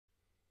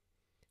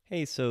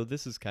Hey, so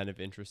this is kind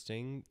of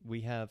interesting. We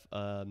have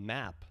a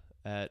map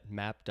at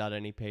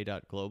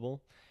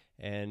map.anypay.global,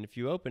 and if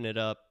you open it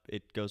up,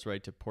 it goes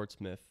right to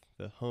Portsmouth,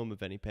 the home of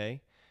AnyPay.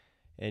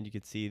 And you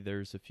can see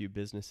there's a few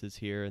businesses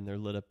here, and they're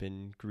lit up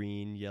in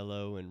green,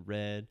 yellow, and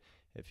red.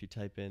 If you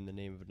type in the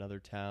name of another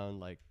town,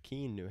 like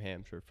Keene, New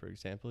Hampshire, for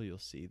example, you'll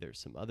see there's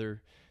some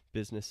other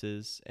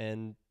businesses,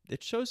 and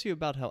it shows you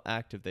about how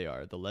active they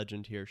are. The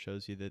legend here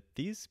shows you that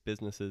these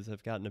businesses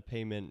have gotten a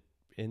payment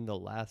in the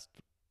last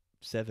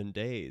 7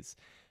 days.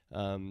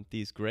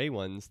 These gray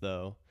ones,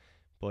 though,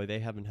 boy, they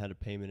haven't had a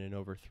payment in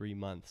over 3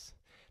 months.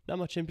 Not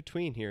much in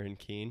between here in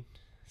Keene.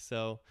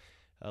 So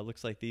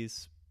looks like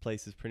these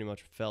places pretty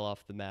much fell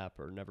off the map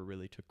or never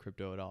really took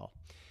crypto at all.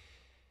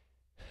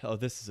 Oh,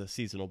 this is a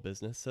seasonal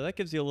business. So that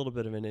gives you a little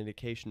bit of an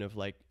indication of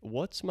like,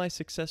 what's my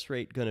success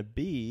rate going to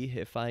be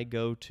if I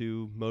go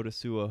to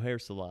Motasuo Hair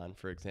Salon,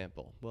 for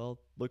example? Well,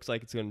 looks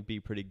like it's going to be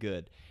pretty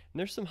good. And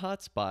there's some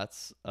hot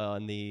spots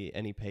on the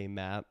AnyPay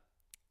map.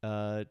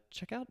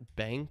 Check out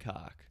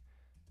Bangkok.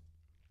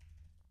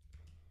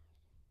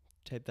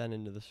 Type that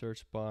into the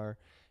search bar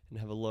and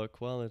have a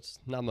look. Well, it's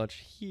not much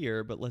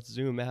here, but let's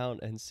zoom out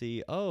and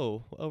see.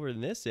 Oh, over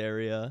in this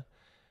area,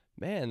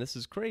 man, this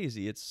is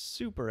crazy. It's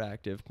super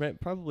active.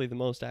 Probably the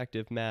most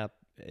active map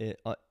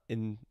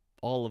in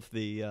all of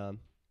the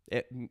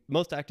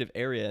most active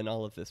area in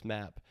all of this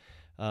map.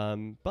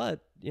 But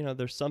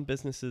there's some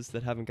businesses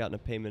that haven't gotten a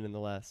payment in the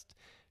last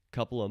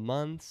couple of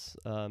months.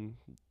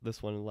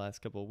 This one in the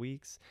last couple of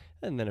weeks,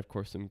 and then of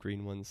course some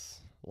green ones,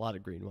 a lot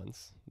of green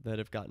ones that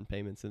have gotten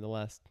payments in the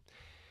last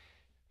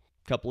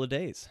couple of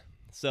days.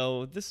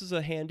 So this is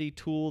a handy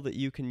tool that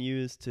you can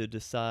use to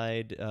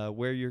decide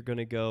where you're going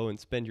to go and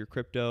spend your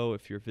crypto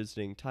if you're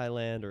visiting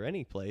Thailand or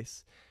any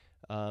place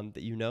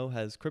that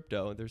has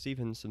crypto. There's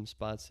even some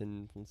spots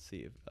in, let's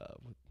see,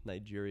 what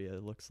Nigeria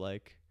looks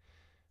like.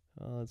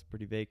 Oh, it's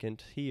pretty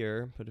vacant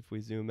here, but if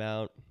we zoom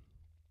out,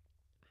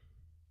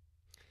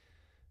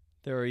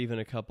 there are even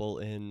a couple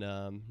in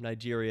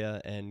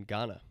Nigeria and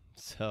Ghana.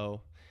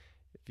 So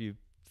if you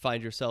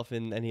find yourself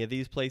in any of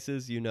these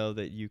places, you know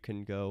that you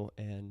can go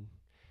and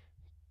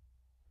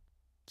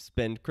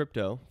spend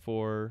crypto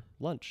for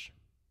lunch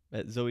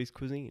at Zoe's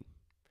Cuisine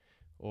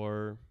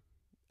or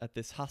at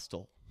this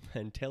hostel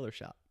and tailor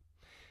shop.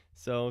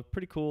 So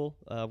pretty cool.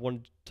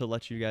 Wanted to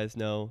let you guys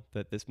know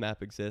that this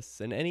map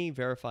exists, and any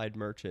verified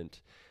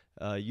merchant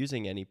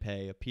using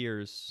AnyPay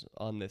appears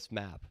on this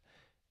map.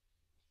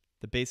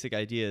 The basic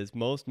idea is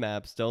most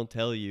maps don't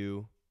tell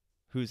you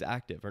who's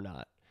active or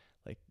not.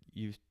 Like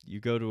you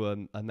go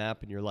to a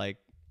map and you're like,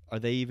 are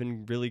they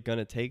even really going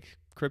to take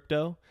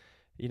crypto?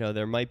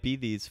 There might be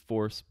these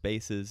force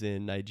bases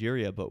in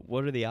Nigeria, but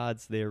what are the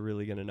odds they're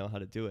really going to know how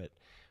to do it?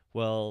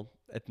 Well,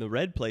 at the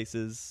red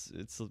places,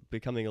 it's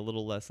becoming a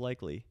little less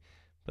likely.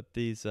 But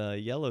these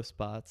yellow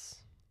spots,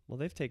 well,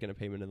 they've taken a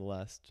payment in the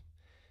last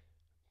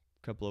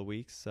couple of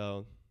weeks,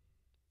 so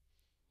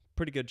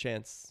pretty good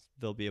chance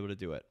they'll be able to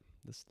do it.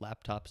 This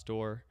laptop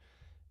store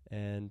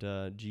and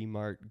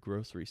Gmart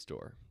grocery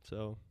store.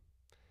 So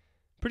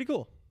pretty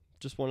cool.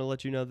 Just want to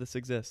let you know this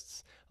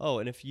exists. Oh,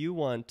 and if you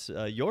want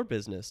your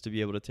business to be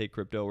able to take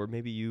crypto, or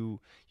maybe you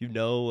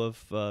know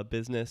of a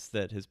business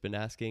that has been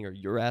asking, or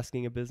you're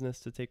asking a business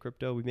to take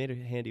crypto, we made a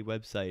handy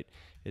website.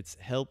 It's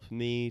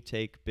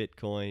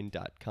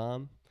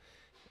helpmetakebitcoin.com.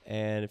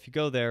 And if you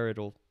go there,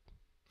 it'll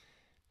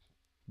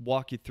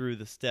walk you through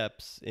the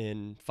steps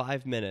in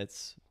 5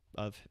 minutes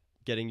of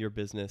getting your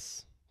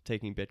business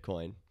taking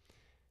Bitcoin.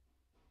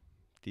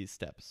 These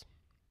steps.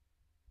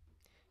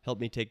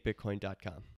 Helpmetakebitcoin.com.